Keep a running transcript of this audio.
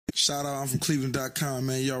Shout out, I'm from Cleveland.com,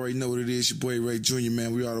 man. You already know what it is. Your boy Ray Jr.,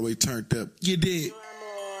 man. We all the way turned up. You did.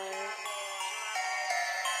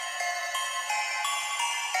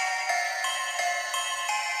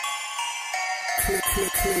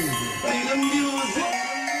 Play the music.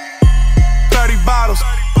 30 bottles,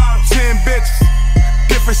 10 bitches.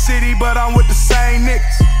 Different city, but I'm with the same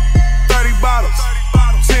niggas. 30 bottles,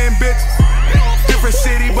 10 bitches. Different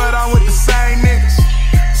city, but I'm with the same niggas.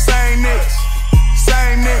 Same niggas,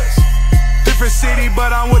 same niggas. Different city,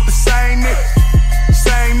 but I'm with the same niggas.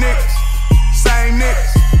 Same niggas, same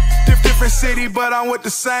niggas. Different city, but I'm with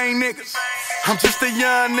the same niggas. I'm just a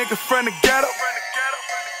young nigga from the ghetto.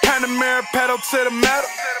 Panamera pedal to the metal.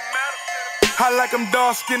 I like them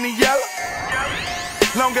dark, skinny, yellow.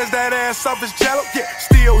 Long as that ass off is jello. Yeah,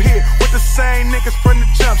 still here with the same niggas from the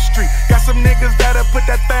jump street. Got some niggas that'll put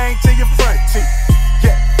that thing to your front teeth.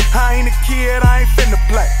 Yeah, I ain't a kid, I ain't finna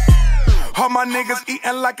play. All my niggas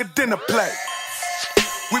eating like a dinner plate.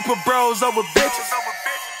 We put bros over bitches.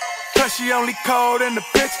 Plus she only cold in the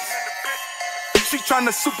bitches. She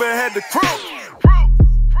tryna superhead the crew.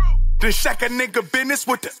 Then shack a nigga business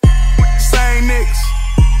with the same niggas.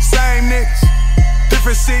 Same niggas.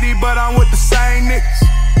 Different city, but I'm with the same niggas.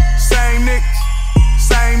 Same niggas.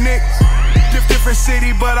 Same niggas. Different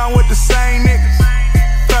city, but I'm with the same niggas.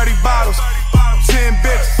 30 bottles, 10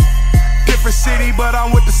 bitches. Different city, but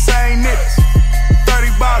I'm with the same niggas. 30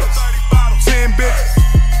 bottles, 10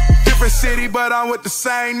 bitches. Different city, but I'm with the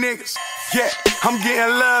same niggas. Yeah, I'm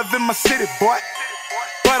getting love in my city, boy.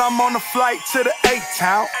 But I'm on the flight to the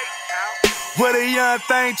A-Town with a young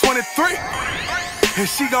thing, 23. And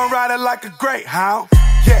she gon' ride it like a greyhound.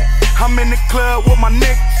 Yeah, I'm in the club with my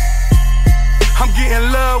niggas. I'm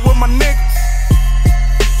getting love with my niggas.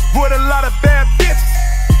 With a lot of bad bitches.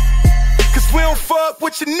 Cause we don't fuck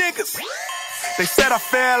with your niggas. They said I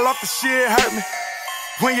fell off, the shit hurt me.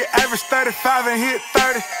 When you average 35 and hit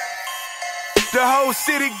 30, the whole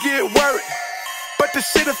city get worried. But the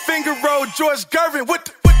shit a finger roll George Gervin with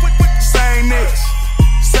the same niggas.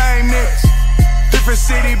 Same niggas. Different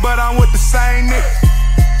city, but I'm with the same niggas.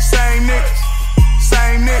 Same niggas,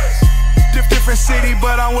 same niggas. Different city,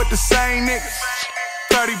 but I'm with the same niggas.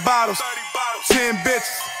 30 bottles, 10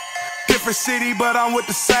 bitches. Different city, but I'm with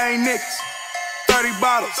the same niggas. 30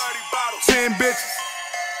 bottles, 10 bitches.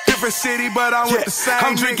 Different city, but I'm with the same niggas.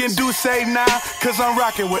 I'm drinking Douce now, cause I'm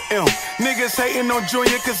rocking with them. Niggas hating on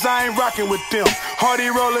Junior, cause I ain't rocking with them. Hardy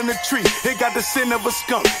rolling the tree, it got the scent of a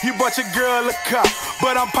skunk. You bought your girl a cup,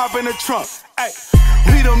 but I'm popping the trunk. Ay,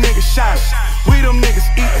 we them niggas shining, we them niggas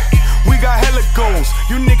eating. We got hella goons,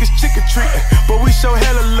 you niggas chicken treating. But we show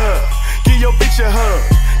hella love, give your bitch a hug.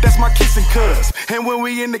 That's my kissing cuz. And when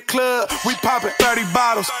we in the club, we poppin' 30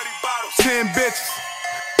 bottles, 10 bitches.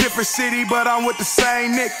 Different city, but I'm with the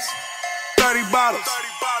same niggas. 30 bottles,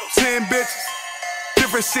 10 bitches.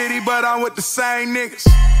 Different city, but I'm with the same niggas.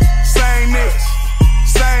 Same niggas,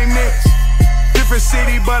 same niggas. Different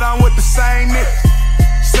city, but I'm with the same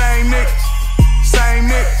niggas. Same niggas, same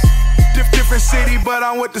niggas. Different city, but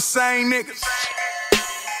I'm with the same niggas.